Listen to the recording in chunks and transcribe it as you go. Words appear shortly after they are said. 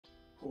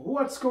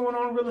What's going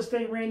on, Real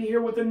Estate Randy here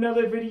with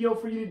another video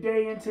for you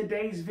today. And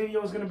today's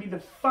video is going to be the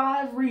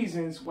 5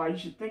 reasons why you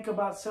should think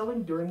about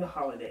selling during the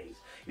holidays.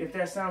 If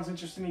that sounds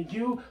interesting to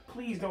you,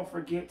 please don't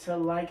forget to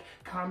like,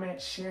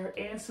 comment, share,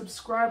 and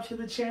subscribe to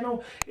the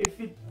channel. If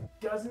it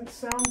doesn't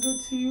sound good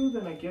to you,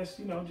 then I guess,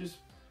 just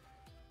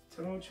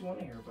tell me what you want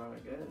to hear about,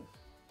 I guess.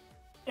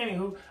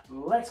 Anywho,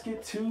 let's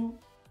get to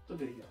the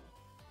video.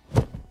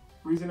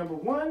 Reason number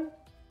 1,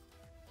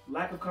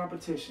 lack of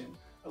competition.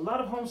 A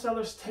lot of home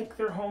sellers take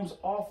their homes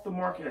off the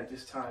market at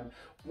this time.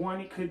 One,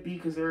 it could be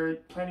because they're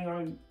planning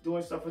on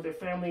doing stuff with their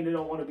family and they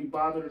don't want to be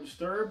bothered or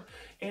disturbed.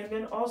 And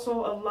then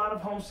also a lot of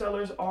home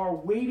sellers are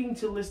waiting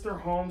to list their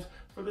homes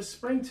for the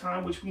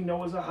springtime, which we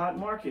know is a hot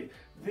market.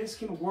 This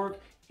can work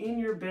in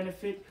your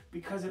benefit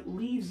because it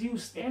leaves you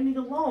standing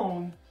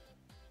alone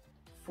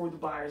for the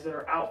buyers that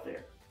are out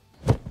there.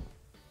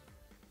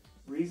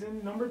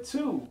 Reason number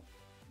 2,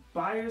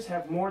 buyers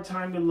have more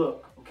time to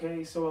look,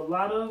 okay? So a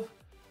lot of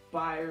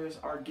buyers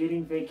are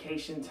getting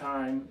vacation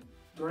time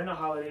during the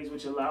holidays,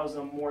 which allows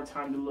them more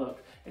time to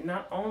look. And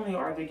not only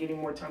are they getting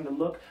more time to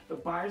look, the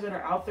buyers that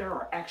are out there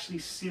are actually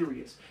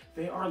serious.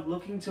 They are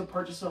looking to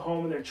purchase a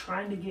home and they're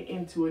trying to get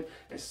into it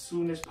as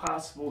soon as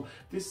possible.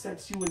 This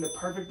sets you in the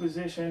perfect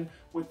position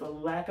with the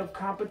lack of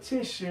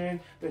competition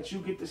that you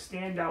get to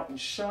stand out and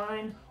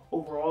shine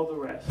over all the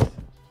rest.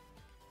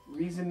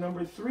 Reason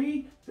number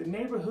 3, the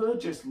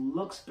neighborhood just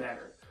looks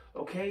better.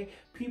 Okay,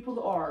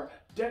 people are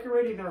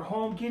decorating their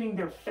home, getting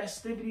their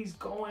festivities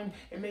going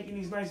and making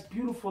these nice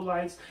beautiful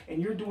lights, and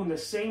you're doing the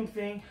same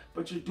thing,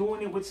 but you're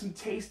doing it with some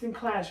taste and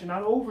class. You're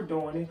not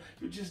overdoing it.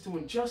 You're just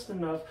doing just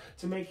enough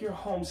to make your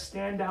home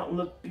stand out and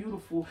look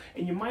beautiful.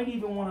 And you might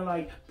even want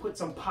to put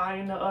some pie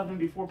in the oven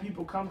before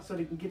people come so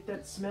they can get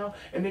that smell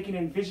and they can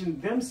envision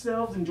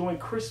themselves enjoying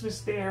Christmas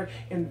there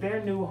in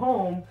their new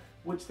home,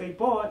 which they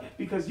bought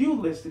because you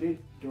listed it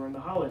during the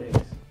holidays.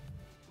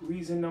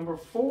 Reason number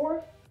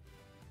 4,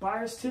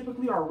 buyers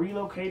typically are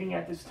relocating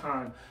at this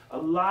time. A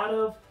lot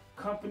of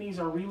companies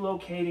are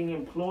relocating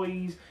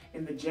employees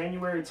in the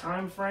January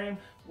timeframe,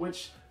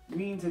 which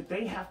means that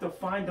they have to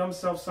find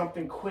themselves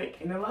something quick.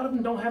 And a lot of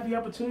them don't have the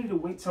opportunity to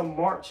wait till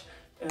March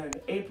and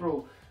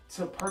April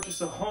to purchase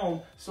a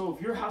home. So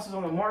if your house is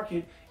on the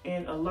market,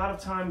 and a lot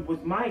of time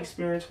with my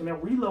experience, when they're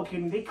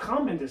relocating, they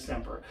come in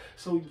December.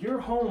 So your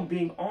home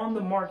being on the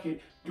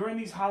market during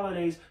these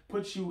holidays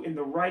puts you in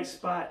the right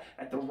spot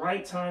at the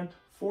right time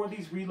for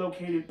these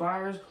relocated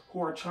buyers who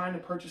are trying to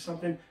purchase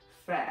something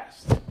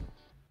fast.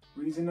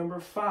 Reason number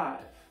 5,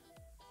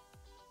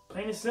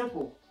 plain and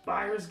simple,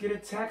 buyers get a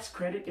tax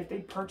credit if they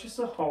purchase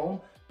a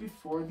home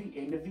before the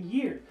end of the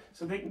year.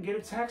 So they can get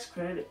a tax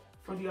credit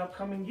for the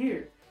upcoming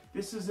year.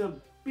 This is a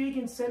big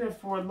incentive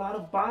for a lot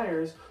of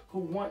buyers who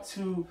want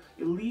to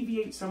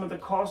alleviate some of the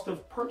cost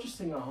of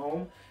purchasing a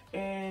home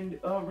and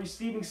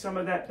receiving some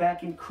of that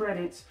back in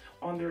credits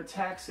on their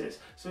taxes.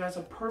 So that's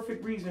a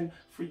perfect reason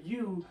for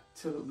you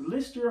to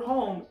list your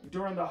home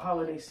during the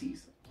holiday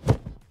season.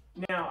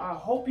 Now, I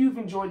hope you've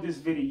enjoyed this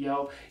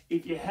video.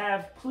 If you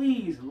have,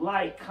 please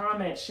like,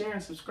 comment, share,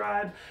 and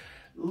subscribe.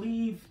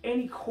 Leave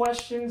any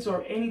questions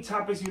or any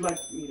topics you'd like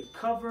me to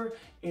cover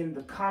in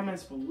the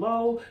comments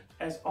below.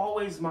 As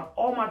always,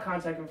 all my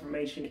contact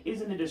information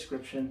is in the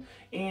description.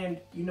 And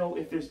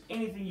if there's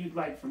anything you'd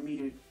like for me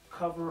to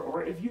cover,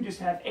 or if you just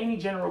have any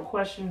general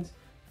questions,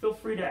 feel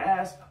free to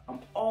ask. I'm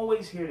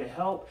always here to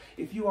help.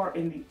 If you are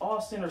in the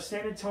Austin or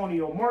San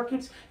Antonio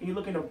markets and you're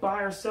looking to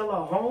buy or sell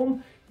a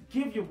home,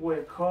 give your boy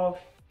a call.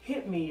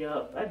 Hit me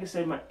up. Like I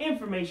said, my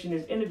information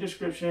is in the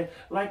description.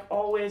 Like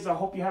always, I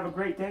hope you have a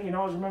great day, and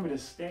always remember to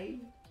stay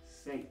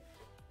safe.